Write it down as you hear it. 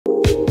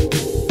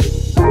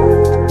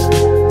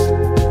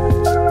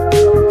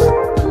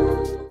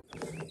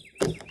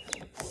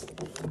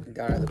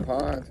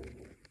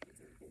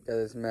Got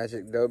this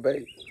magic dough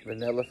bait,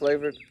 vanilla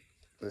flavored.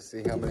 Let's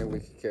see how many we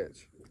can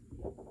catch.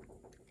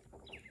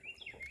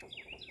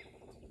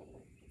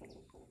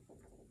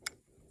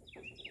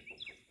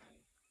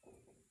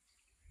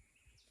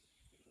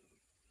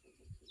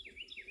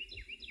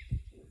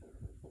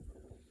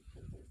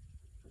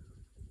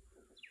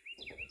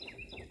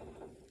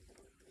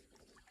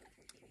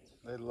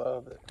 They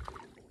love it.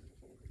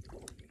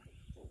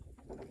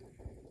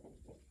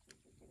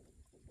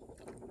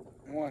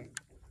 One.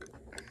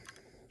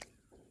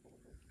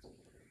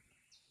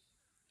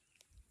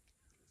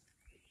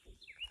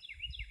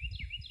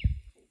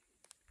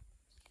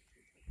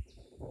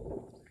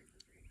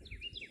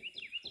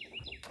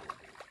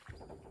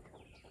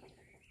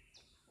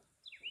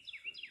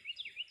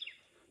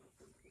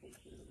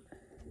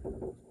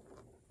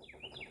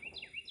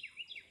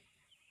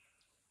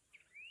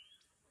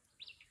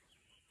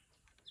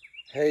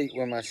 Hate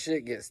when my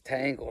shit gets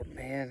tangled,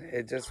 man.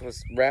 It just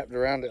was wrapped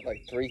around it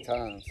like 3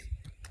 times.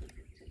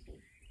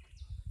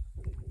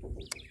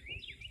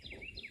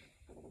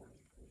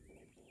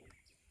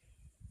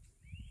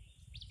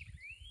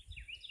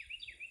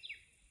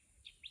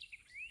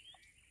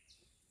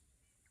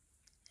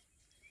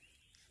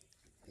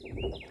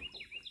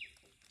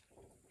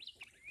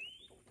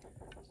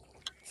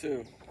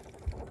 Two.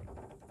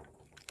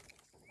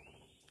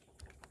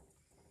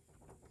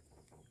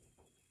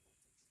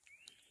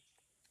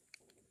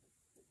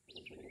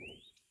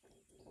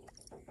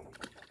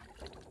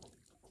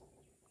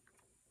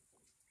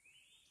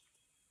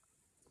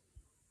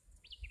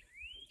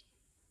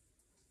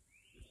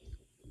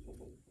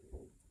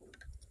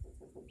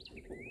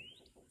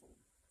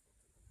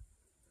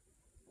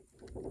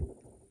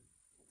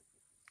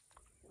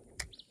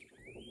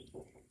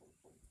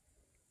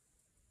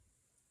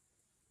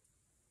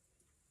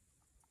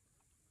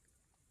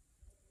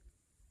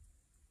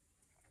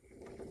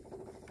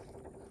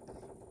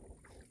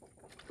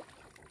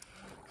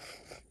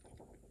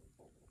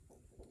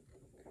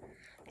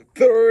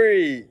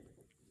 Three.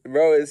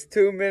 Bro, it's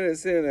 2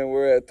 minutes in and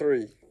we're at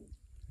 3.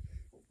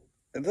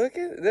 And look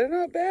at, they're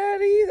not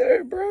bad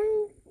either,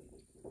 bro.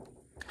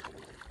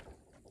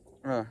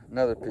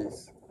 Another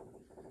piece.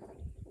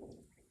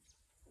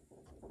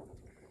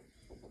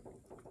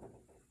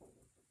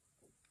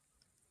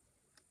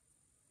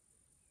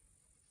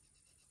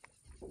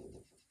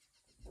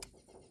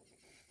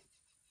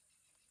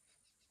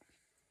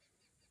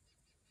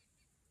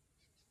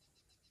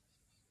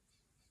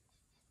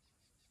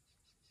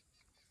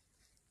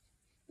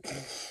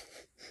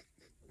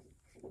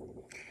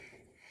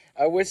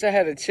 I wish I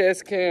had a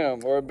chest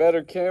cam or a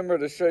better camera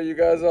to show you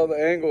guys all the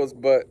angles,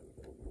 but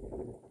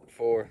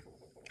 4.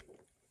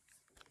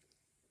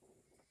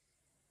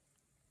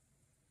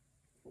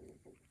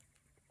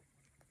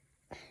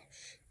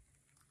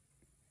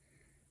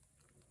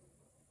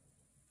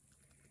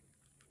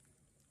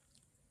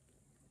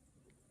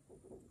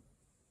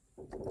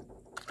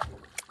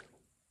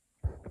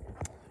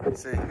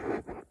 See, that's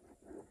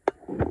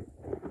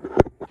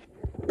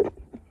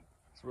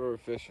where we're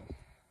fishing.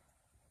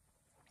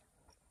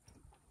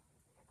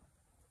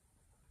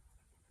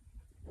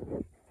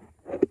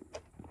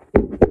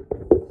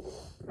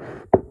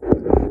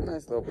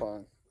 Nice little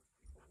pond.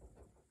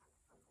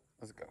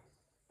 Let's go.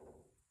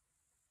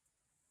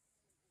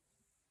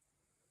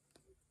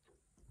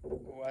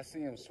 Oh, I see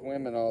him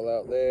swimming all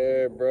out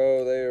there,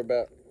 bro. We're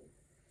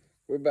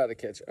about to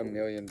catch a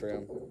million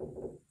brim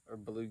or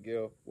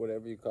bluegill,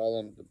 whatever you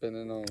call them,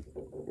 depending on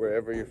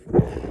wherever you're from.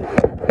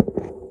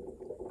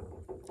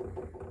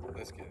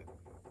 Let's get it.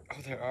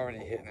 Oh, they're already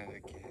hitting it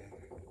again.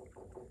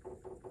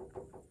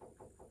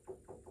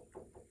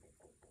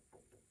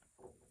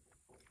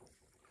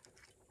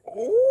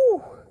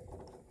 Ooh.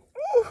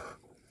 Ooh.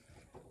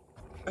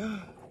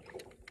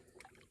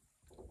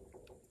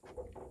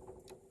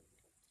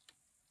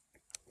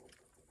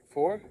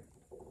 4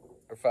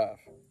 or 5?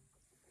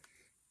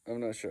 I'm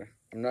not sure.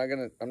 I'm not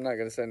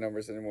gonna say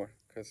numbers anymore,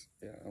 cause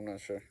yeah, I'm not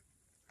sure.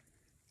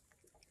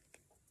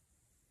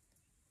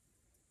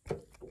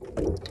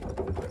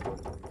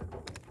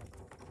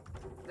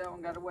 That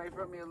one got away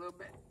from me a little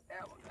bit.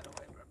 That one got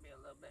away from me a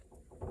little bit.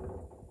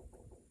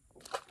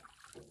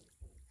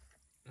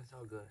 It's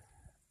all good.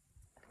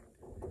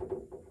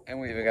 And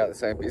we even got the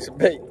same piece of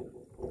bait.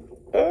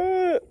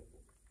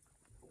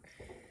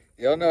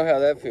 Y'all know how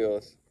that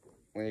feels.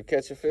 When you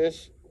catch a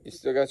fish, you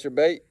still got your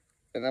bait,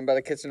 and I'm about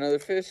to catch another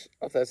fish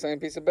off that same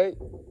piece of bait.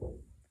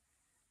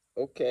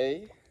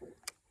 Okay.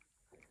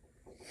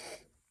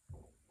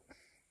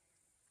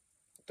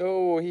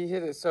 Oh, he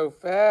hit it so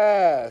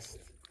fast.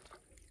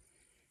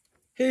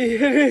 He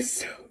hit it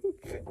so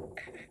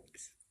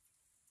fast.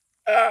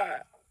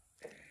 Ah.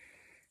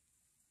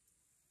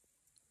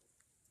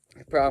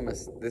 I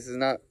promise, this is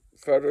not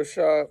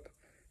Photoshop.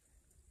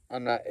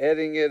 I'm not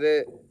editing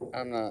it.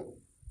 I'm not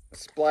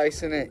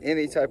splicing it,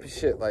 any type of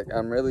shit. Like,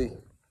 I'm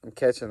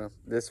catching them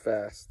this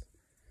fast.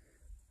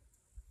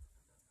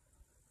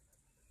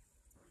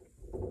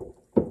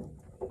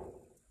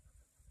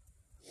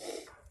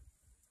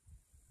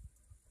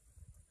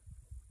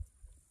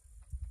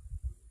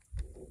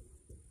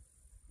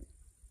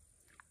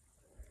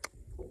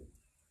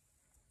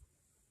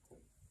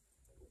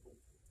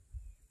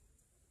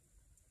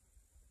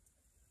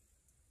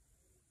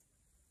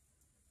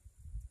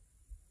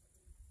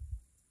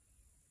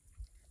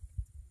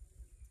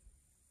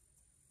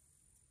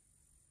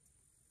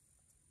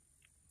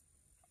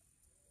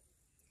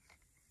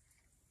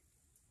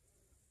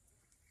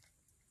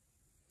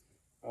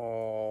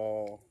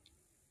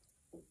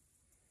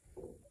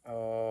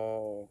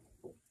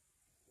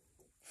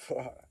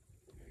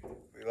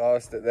 We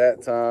lost it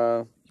that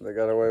time. They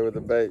got away with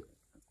the bait.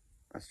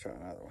 Let's try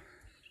another one.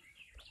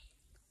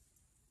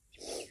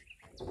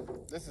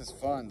 This is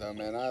fun though,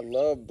 man. I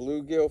love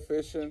bluegill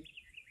fishing.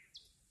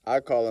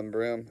 I call them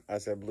brim. I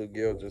said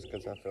bluegill just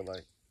because I feel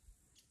like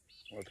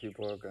what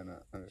people are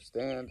gonna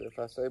understand if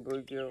I say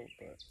bluegill.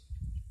 But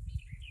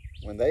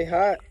when they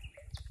hot,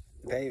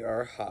 they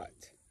are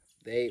hot.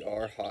 They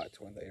are hot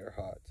when they are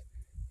hot.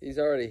 He's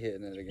already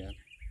hitting it again.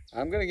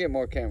 I'm gonna get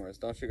more cameras.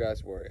 Don't you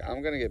guys worry.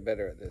 I'm gonna get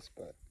better at this,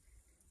 but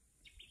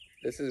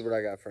this is what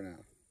I got for now.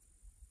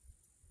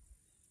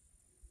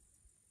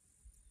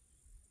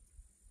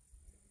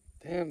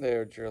 Damn, they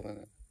are drilling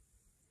it.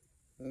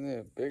 Then they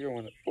have a bigger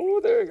one.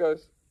 Oh, there he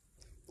goes.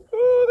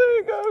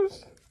 Oh, there he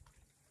goes.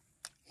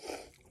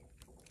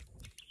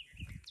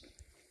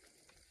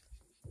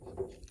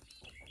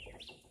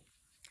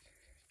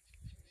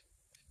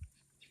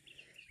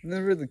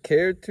 Never really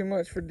cared too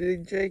much for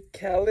DJ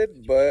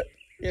Khaled, but,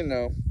 you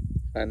know,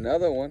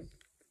 another one.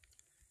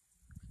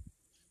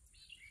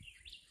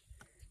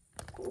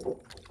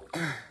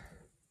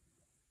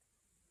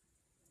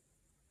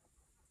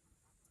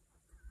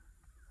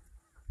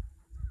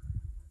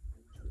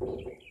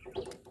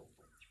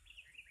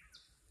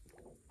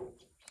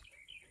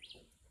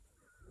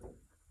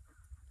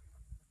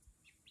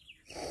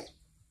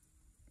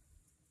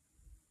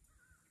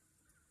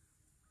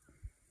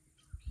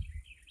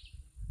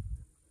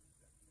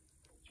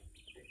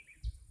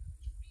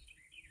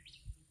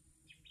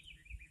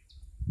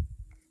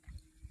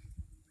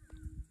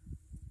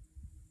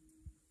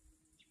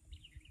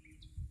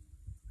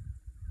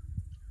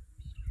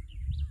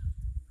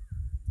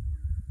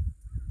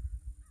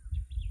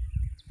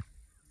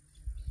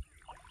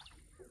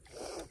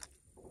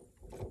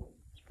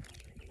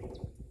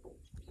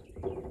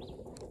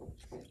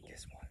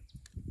 Guess what?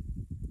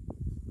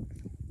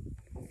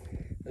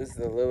 This is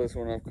the littlest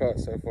one I've caught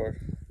so far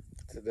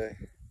today.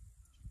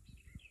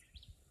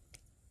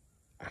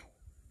 Ow.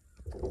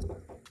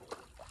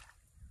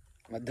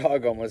 My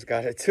dog almost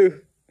got it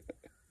too.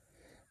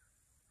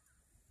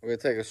 We're going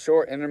to take a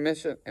short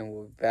intermission and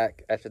we'll be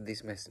back after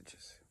these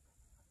messages.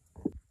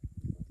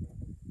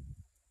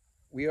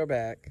 We are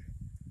back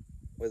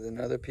with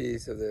another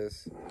piece of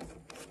this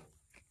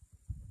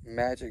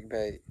magic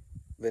bait,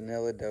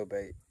 vanilla dough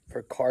bait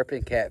for carp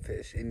and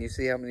catfish. And you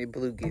see how many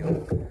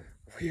bluegill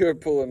we are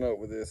pulling up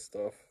with this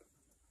stuff.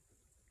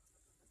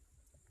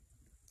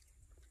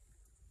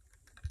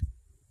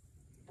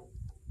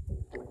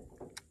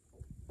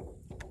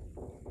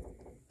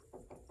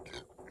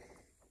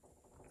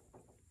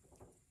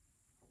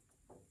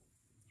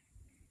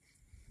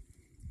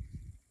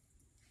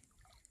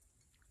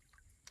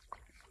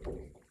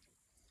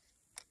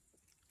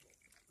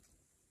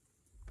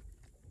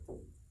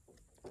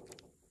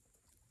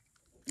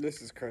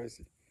 This is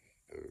crazy.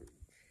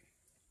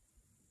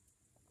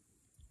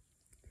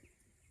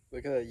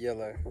 Look at that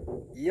yellow.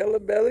 Yellow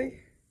belly?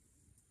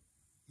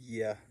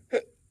 Yeah.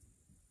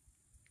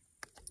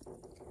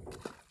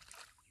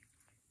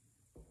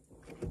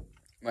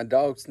 My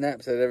dog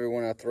snaps at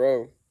everyone I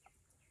throw.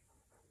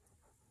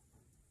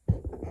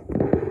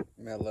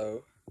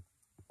 Mellow.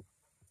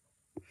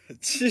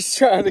 She's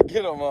trying to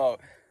get them all.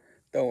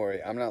 Don't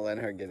worry, I'm not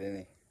letting her get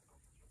any.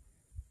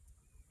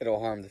 It'll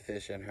harm the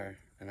fish in her,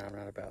 and I'm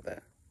not about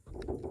that.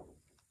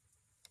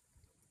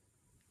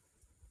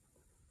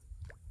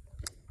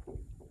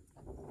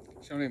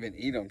 She don't even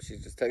eat them. She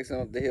just takes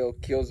them up the hill,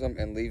 kills them,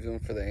 and leaves them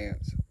for the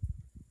ants.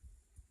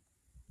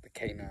 The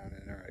canine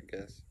in her, I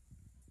guess.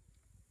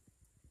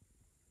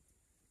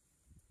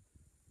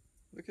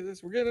 Look at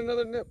this. We're getting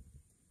another nip.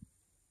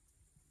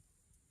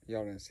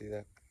 Y'all didn't see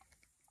that.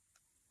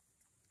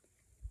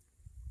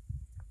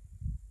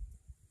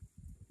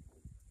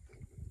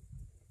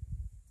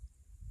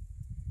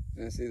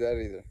 Didn't see that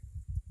either.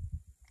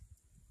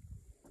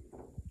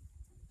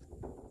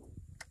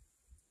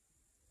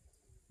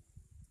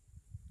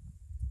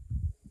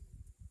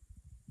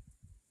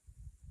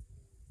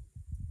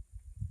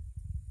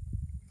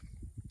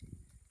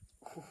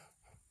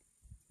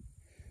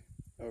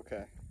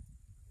 Okay.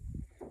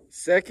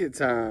 Second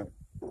time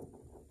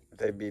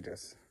they beat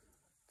us.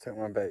 Took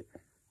my bait.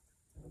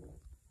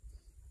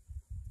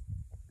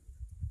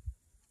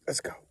 Let's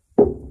go.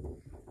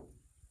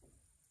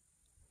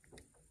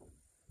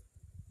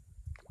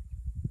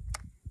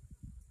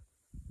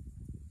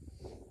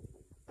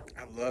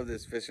 I love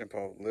this fishing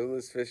pole.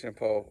 Littlest fishing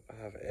pole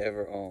I've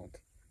ever owned.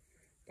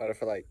 Bought it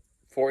for like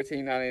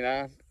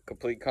 $14.99.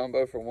 Complete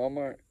combo from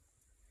Walmart.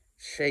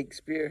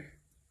 Shakespeare.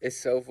 It's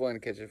so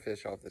fun catching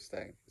fish off this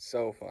thing.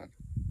 So fun.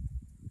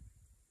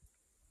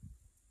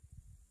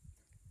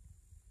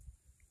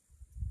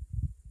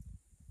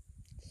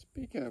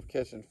 Speaking of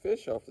catching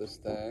fish off this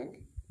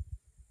thing.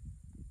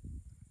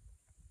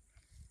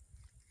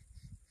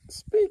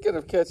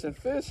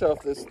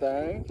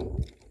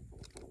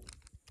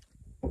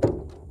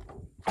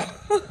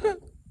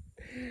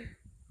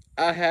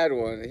 I had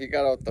one. He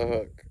got off the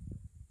hook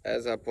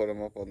as I put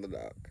him up on the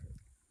dock.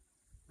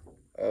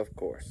 Of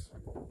course.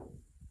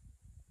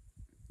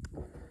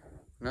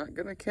 Not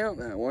gonna count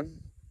that one.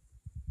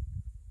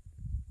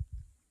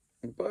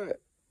 but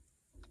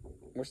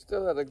we're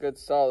still at a good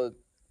solid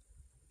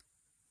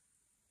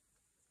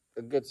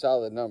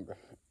number,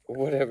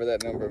 whatever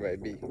that number may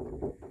be.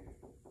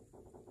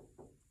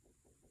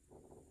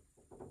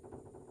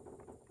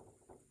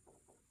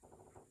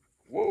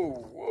 Whoa,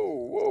 whoa,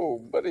 whoa,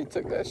 buddy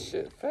took that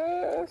shit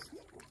fast.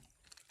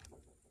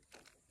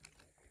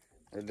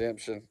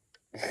 Redemption.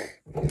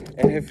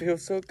 And it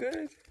feels so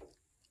good.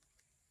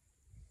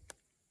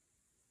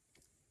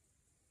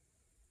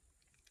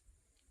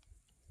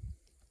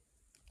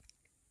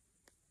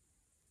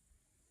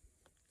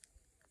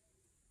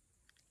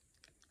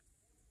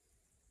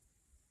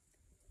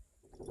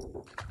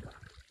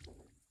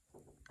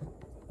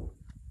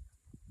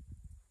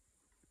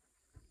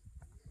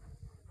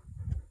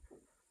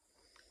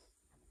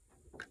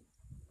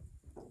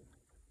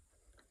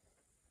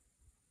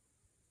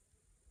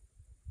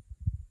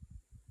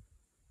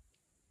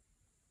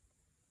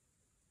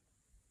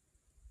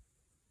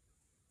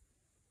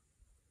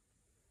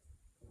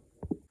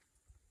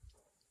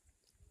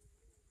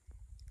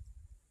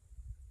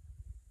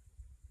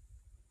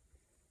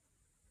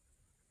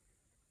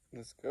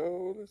 Let's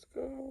go, let's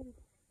go.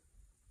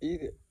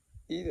 Eat it,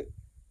 eat it,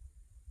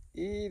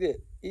 eat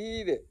it,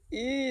 eat it,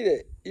 eat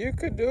it. You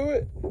could do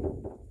it.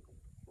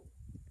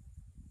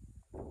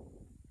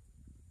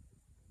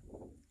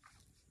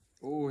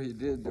 Oh, he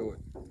did do it.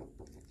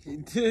 He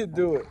did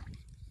do it.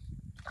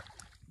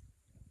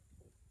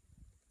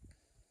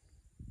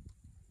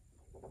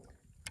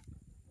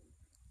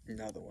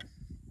 Another one.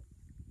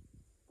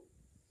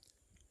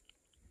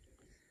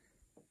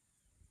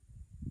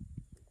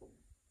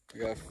 We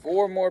got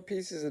 4 more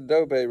pieces of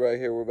dough bait right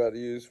here we're about to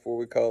use before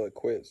we call it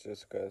quits,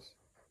 just cause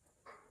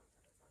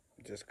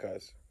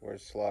we're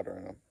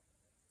slaughtering them.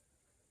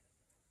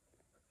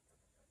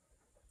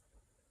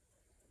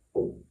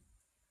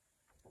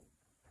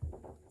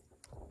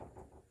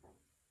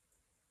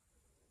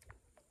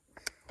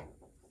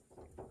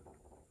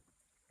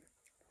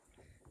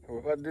 We're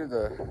about to do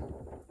the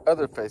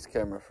other face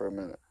camera for a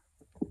minute.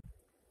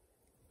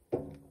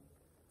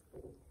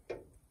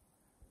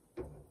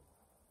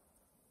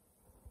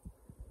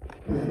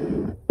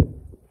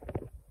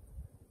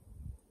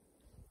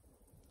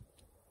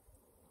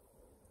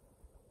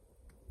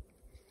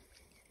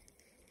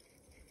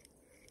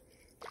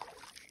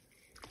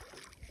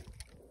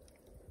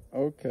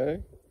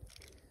 Okay.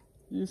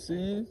 You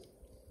see?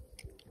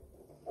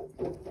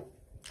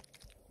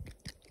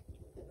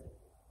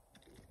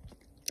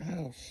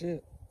 Oh,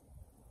 shit.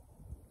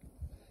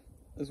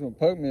 This one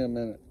poked me a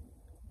minute.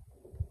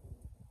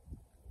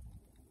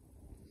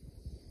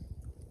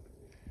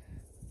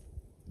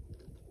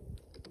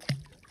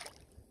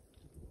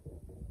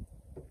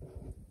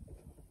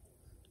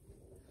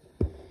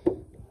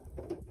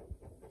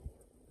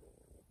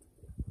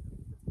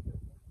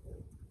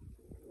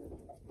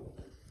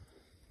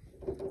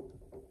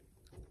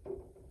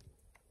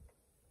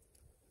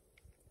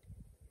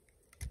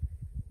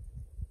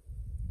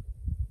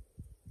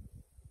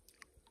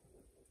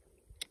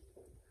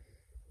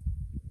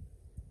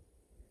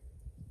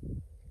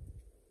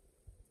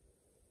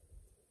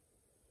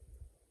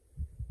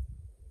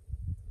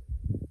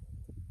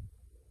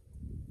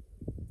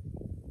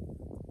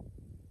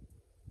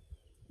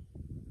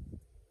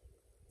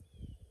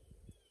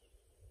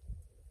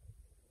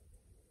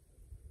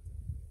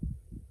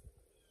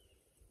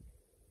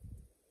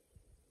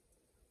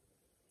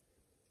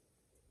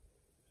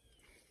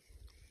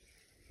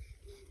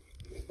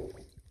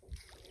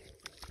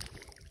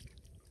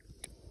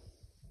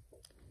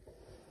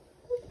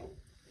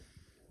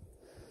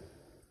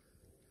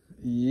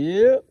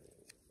 Yep.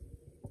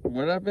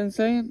 What I've been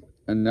saying?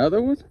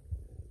 Another one?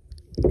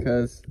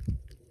 Because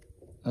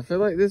I feel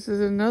like this is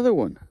another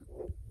one.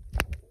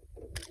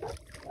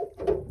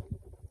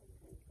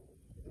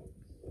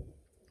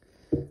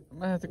 I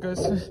might have to go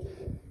see.